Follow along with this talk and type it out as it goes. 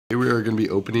Today we are going to be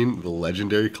opening the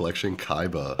Legendary Collection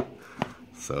Kaiba.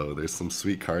 So there's some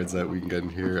sweet cards that we can get in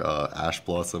here. Ash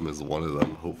Blossom is one of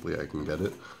them. Hopefully I can get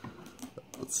it.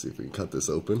 Let's see if we can cut this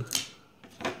open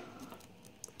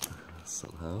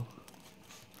somehow.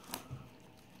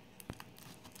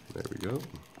 There we go.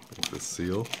 There's the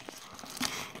seal.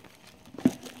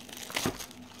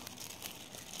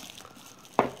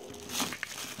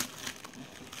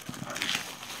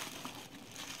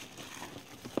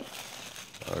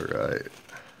 Alright,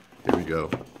 here we go.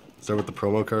 Start with the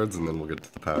promo cards and then we'll get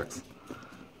to the packs.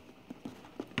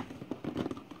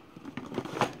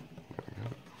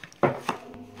 Alright.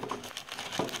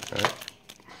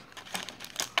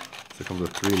 So it comes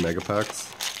with 3 mega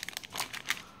packs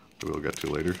that we'll get to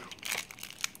later.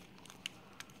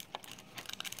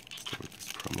 Start with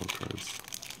these promo cards.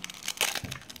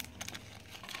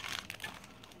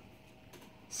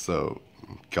 So,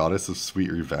 Goddess of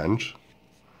Sweet Revenge.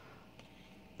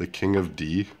 The King of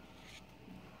D,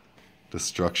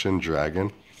 Destruction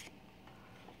Dragon,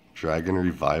 Dragon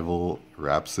Revival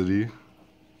Rhapsody,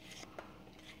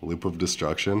 Loop of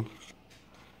Destruction,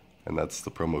 and that's the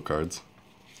promo cards.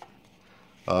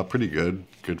 Pretty good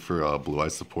for Blue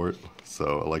Eyes support,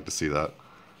 so I like to see that.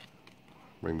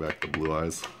 Bring back the Blue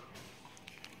Eyes.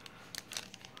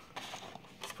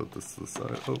 Let's put this to the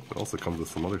side. Oh, it also comes with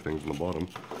some other things in the bottom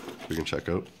we can check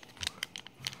out.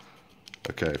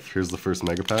 Okay, here's the first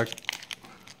mega pack.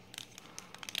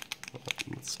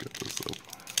 Let's get this up.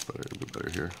 A bit better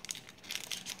here.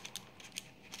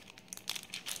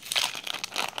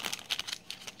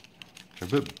 A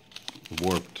bit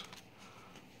warped,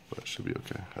 but it should be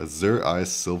okay. Azure Eye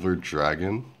Silver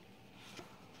Dragon,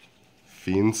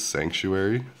 Fiend's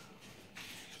Sanctuary,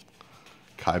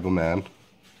 Kaiba Man,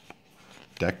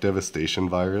 Deck Devastation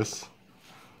Virus,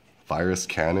 Virus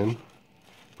Cannon,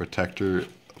 Protector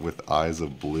with Eyes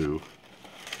of Blue,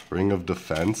 Ring of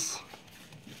Defense,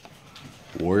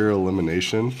 Warrior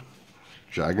Elimination,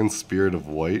 Dragon Spirit of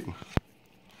White,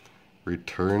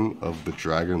 Return of the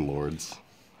Dragon Lords.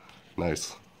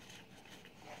 Nice.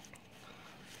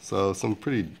 So some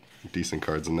pretty decent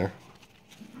cards in there.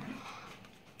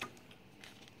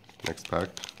 Next pack.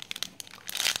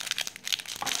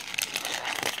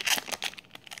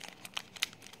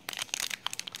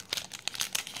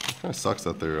 Kind of sucks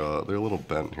that they're a little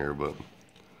bent here, but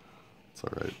it's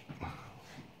all right.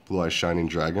 Blue Eyes Shining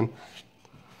Dragon,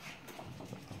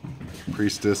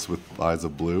 Priestess with Eyes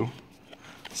of Blue,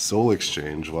 Soul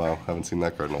Exchange. Wow, haven't seen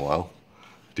that card in a while.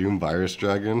 Doom Virus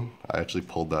Dragon. I actually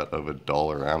pulled that out of a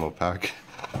 $1 ammo pack.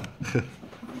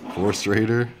 Force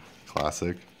Raider,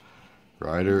 classic.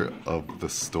 Rider of the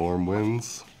Storm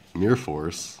Winds, Mirror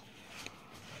Force,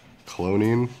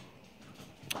 Cloning.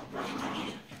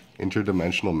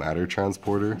 Interdimensional Matter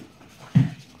Transporter,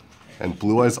 and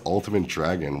Blue Eyes Ultimate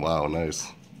Dragon. Wow,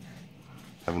 nice.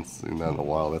 Haven't seen that in a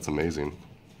while. That's amazing.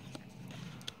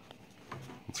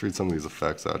 Let's read some of these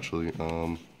effects actually.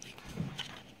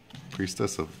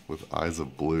 Priestess with Eyes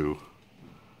of Blue.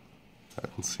 I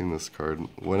haven't seen this card.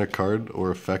 When a card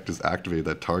or effect is activated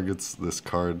that targets this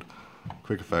card,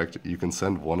 quick effect, you can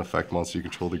send one effect monster you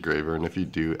control to the graveyard, and if you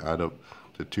do, add up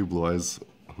to 2 Blue Eyes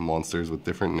monsters with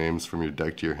different names from your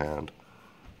deck to your hand.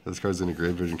 If this card's in your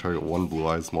graveyard, you can target 1 Blue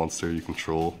Eyes monster you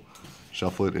control,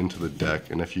 shuffle it into the deck,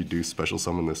 and if you do special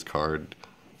summon this card,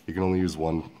 you can only use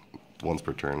once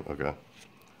per turn. Okay.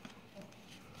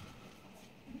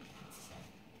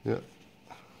 Yeah.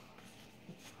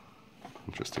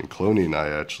 Interesting. Cloning, I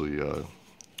actually I've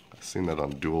seen that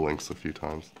on Duel Links a few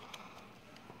times.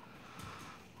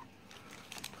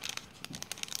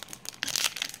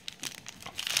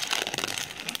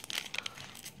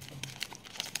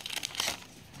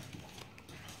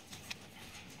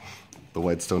 The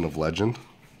White Stone of Legend,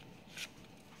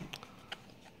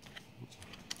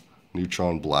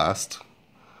 Neutron Blast,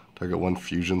 target 1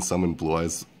 fusion summon Blue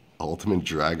Eyes Ultimate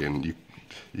Dragon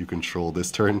you control.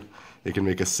 This turn it can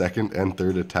make a 2nd and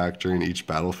 3rd attack during each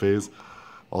battle phase.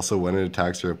 Also, when it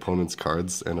attacks your opponent's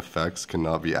cards and effects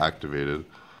cannot be activated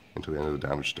until the end of the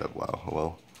damage step. Wow,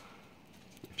 well,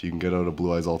 if you can get out a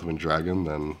Blue Eyes Ultimate Dragon,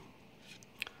 then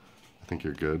I think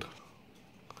you're good.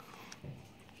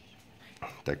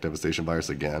 Deck Devastation Virus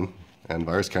again, and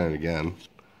Virus Cannon again.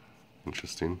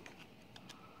 Interesting.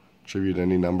 Tribute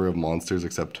any number of monsters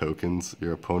except tokens.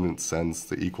 Your opponent sends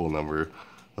the equal number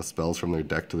of spells from their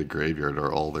deck to the graveyard,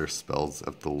 or all their spells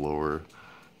at the lower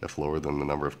than the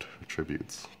number of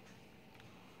tributes.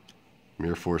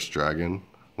 Mirror Force Dragon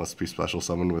must be special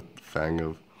summoned with Fang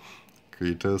of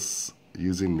Cretus.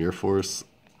 Using Mirror Force,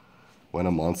 when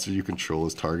a monster you control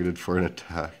is targeted for an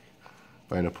attack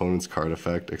by an opponent's card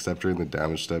effect, except during the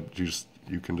damage step, you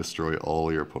you can destroy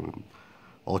all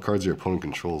cards your opponent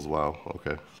controls. Wow,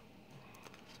 okay.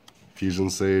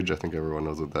 Fusion Sage, I think everyone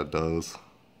knows what that does.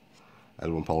 Add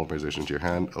 1 polymerization to your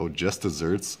hand. Oh, Just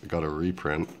Desserts got a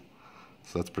reprint,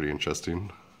 so that's pretty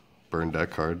interesting. Burn that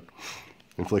card.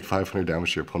 Inflict 500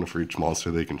 damage to your opponent for each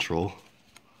monster they control.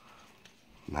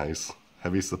 Nice.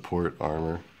 Heavy support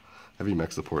armor. Heavy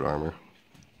mech support armor.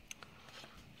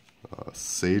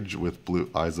 Sage with blue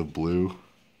eyes of blue.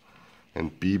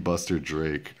 And Bee Buster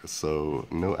Drake. So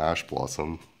no Ash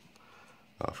Blossom.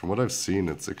 From what I've seen,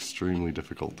 it's extremely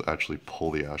difficult to actually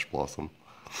pull the Ash Blossom.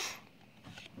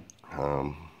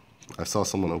 I saw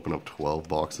someone open up 12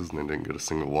 boxes and they didn't get a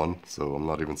single one, so I'm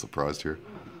not even surprised here.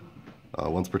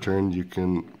 Once per turn, you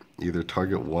can either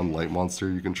target 1 light monster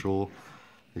you control,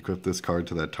 equip this card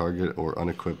to that target, or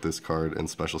unequip this card and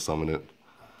special summon it.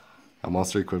 A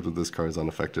monster equipped with this card is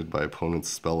unaffected by opponent's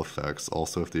spell effects.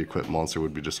 Also, if the equipped monster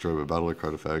would be destroyed by battle or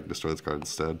card effect, destroy this card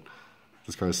instead. If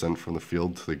this card is sent from the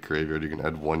field to the graveyard, you can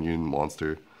add 1 unit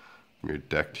monster from your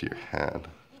deck to your hand.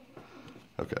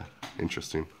 Okay,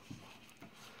 interesting.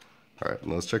 Alright,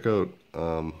 let's check out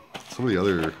some of the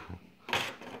other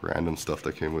random stuff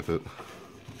that came with it.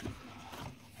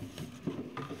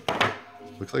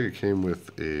 Looks like it came with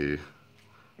a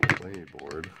play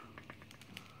board.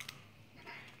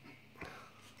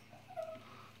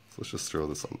 So let's just throw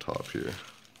this on top here.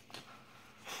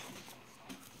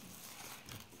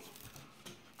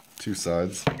 2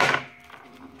 sides.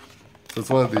 So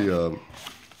it's one of the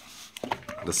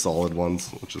solid ones,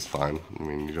 which is fine. I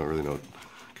mean, you don't really know,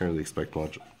 can't really expect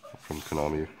much from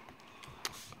Konami.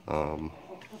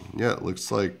 Yeah, it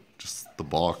looks like just the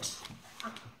box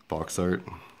art,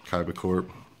 Kaiba Corp.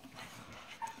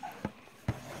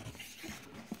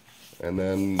 And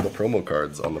then the promo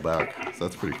cards on the back, so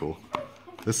that's pretty cool.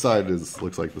 This side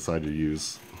looks like the side you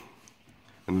use.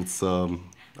 And it's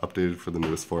updated for the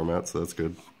newest format, so that's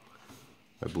good.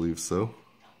 I believe so.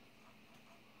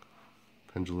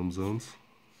 Pendulum zones.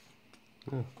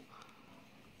 Yeah.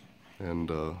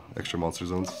 And extra monster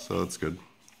zones, so that's good.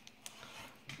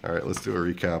 Alright, let's do a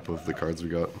recap of the cards we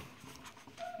got.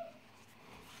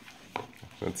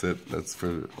 That's it. That's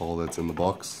for all that's in the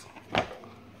box. Let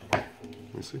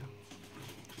me see.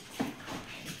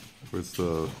 Where's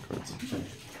the cards?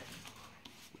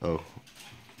 Oh.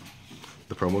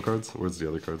 The promo cards? Where's the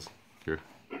other cards? Here.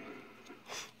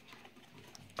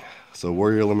 So,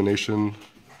 Warrior Elimination,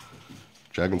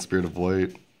 Dragon Spirit of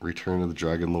Light, Return of the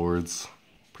Dragon Lords,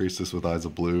 Priestess with Eyes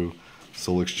of Blue,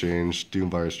 Soul Exchange, Doom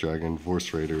Virus Dragon,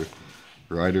 Vorse Raider,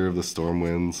 Rider of the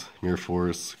Stormwinds, Mirror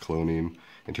Force, Cloning,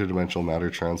 Interdimensional Matter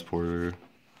Transporter,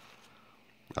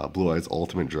 Blue Eyes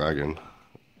Ultimate Dragon,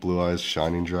 Blue Eyes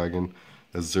Shining Dragon,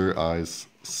 Azure Eyes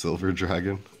Silver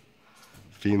Dragon,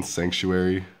 Fiend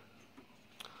Sanctuary,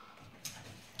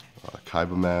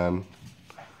 Kaiba Man,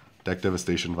 Deck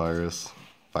Devastation Virus,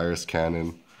 Virus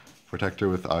Cannon, Protector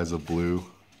with Eyes of Blue,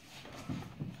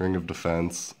 Ring of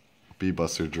Defense, Bee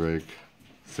Buster Drake,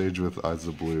 Sage with Eyes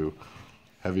of Blue,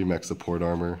 Heavy Mech Support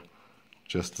Armor,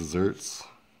 Just Desserts,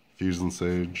 Fusion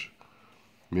Sage,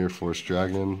 Mirror Force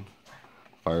Dragon,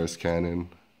 Virus Cannon,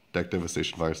 Deck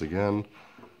Devastation Virus again,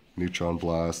 Neutron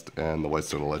Blast, and the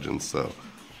Whitestone Legends. So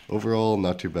overall,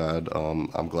 not too bad.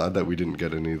 I'm glad that we didn't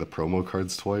get any of the promo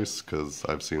cards twice, because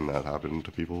I've seen that happen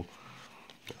to people.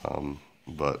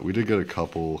 But we did get a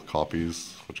couple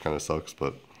copies, which kind of sucks,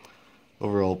 but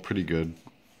overall, pretty good.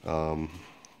 Can't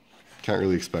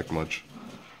really expect much.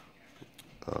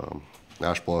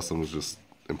 Ash Blossom was just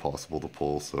impossible to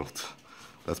pull, so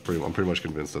I'm pretty much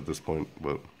convinced at this point.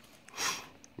 But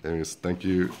anyways, thank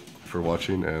you for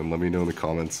watching, and let me know in the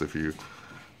comments if you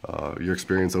your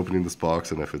experience opening this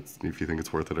box and if you think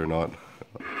it's worth it or not.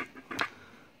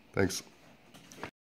 Thanks.